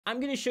I'm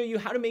going to show you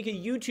how to make a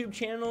YouTube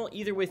channel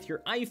either with your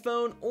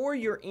iPhone or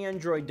your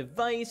Android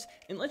device,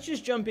 and let's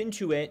just jump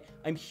into it.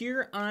 I'm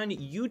here on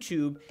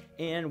YouTube,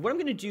 and what I'm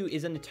going to do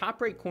is in the top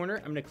right corner,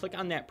 I'm going to click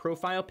on that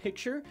profile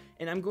picture,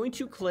 and I'm going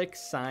to click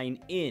sign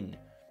in.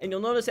 And you'll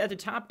notice at the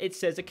top it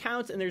says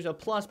accounts and there's a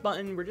plus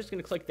button. We're just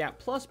going to click that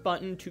plus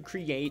button to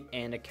create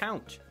an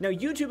account. Now,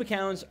 YouTube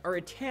accounts are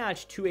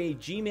attached to a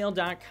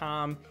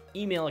gmail.com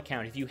email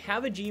account. If you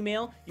have a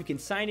Gmail, you can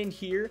sign in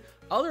here.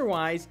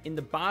 Otherwise, in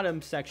the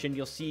bottom section,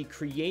 you'll see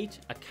create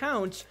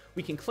accounts.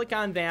 We can click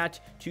on that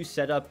to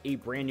set up a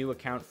brand new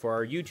account for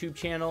our YouTube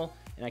channel,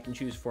 and I can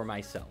choose for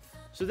myself.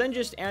 So then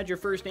just add your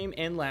first name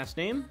and last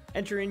name,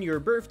 enter in your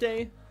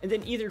birthday, and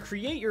then either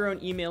create your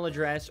own email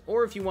address,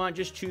 or if you want,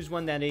 just choose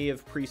one that I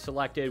have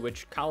pre-selected,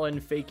 which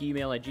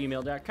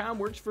colinfakeemail@gmail.com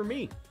works for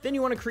me. Then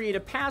you want to create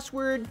a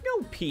password,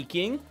 no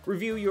peeking,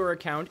 review your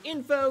account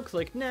info,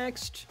 click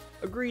next,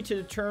 agree to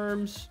the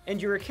terms,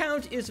 and your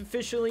account is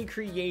officially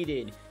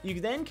created.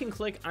 You then can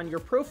click on your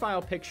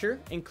profile picture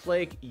and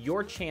click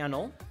your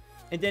channel.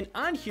 And then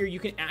on here, you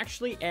can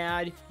actually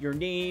add your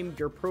name,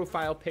 your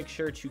profile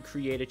picture to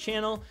create a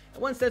channel.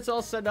 And once that's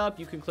all set up,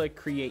 you can click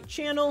create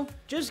channel.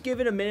 Just give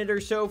it a minute or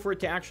so for it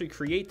to actually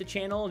create the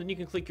channel. Then you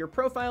can click your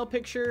profile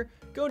picture,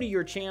 go to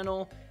your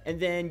channel,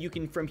 and then you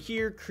can from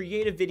here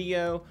create a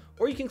video,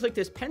 or you can click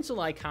this pencil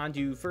icon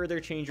to further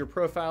change your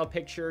profile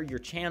picture, your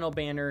channel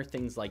banner,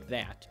 things like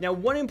that. Now,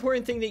 one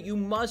important thing that you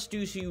must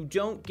do so you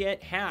don't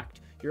get hacked: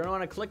 you're going to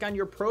want to click on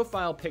your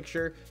profile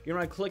picture. You're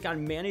going to click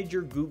on manage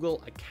your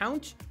Google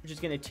account, which is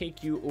going to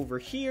take you over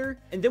here.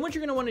 And then what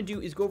you're going to want to do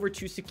is go over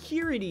to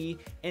security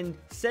and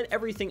set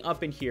everything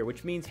up in here,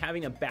 which means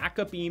having a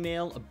backup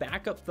email, a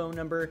backup phone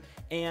number,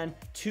 and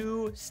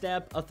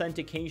two-step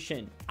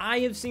authentication. I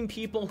have seen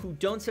people who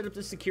don't set up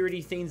the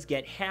security things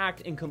get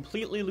hacked and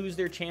completely lose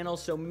their channel.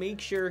 So make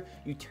sure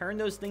you turn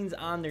those things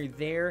on. They're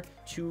there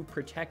to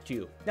protect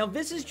you. Now,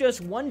 this is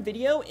just one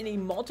video in a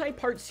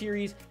multi-part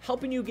series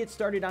helping you get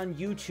started on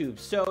YouTube.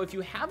 So if you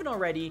haven't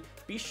already,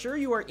 be sure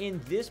you are in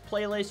this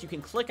playlist. You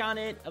can click on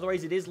it.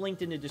 Otherwise, it is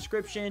linked in the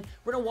description.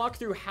 We're going to walk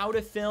through how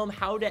to film,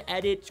 how to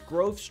edit,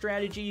 growth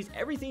strategies,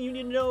 everything you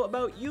need to know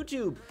about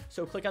YouTube.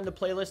 So click on the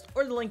playlist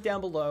or the link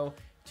down below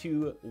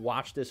to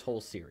watch this whole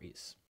series.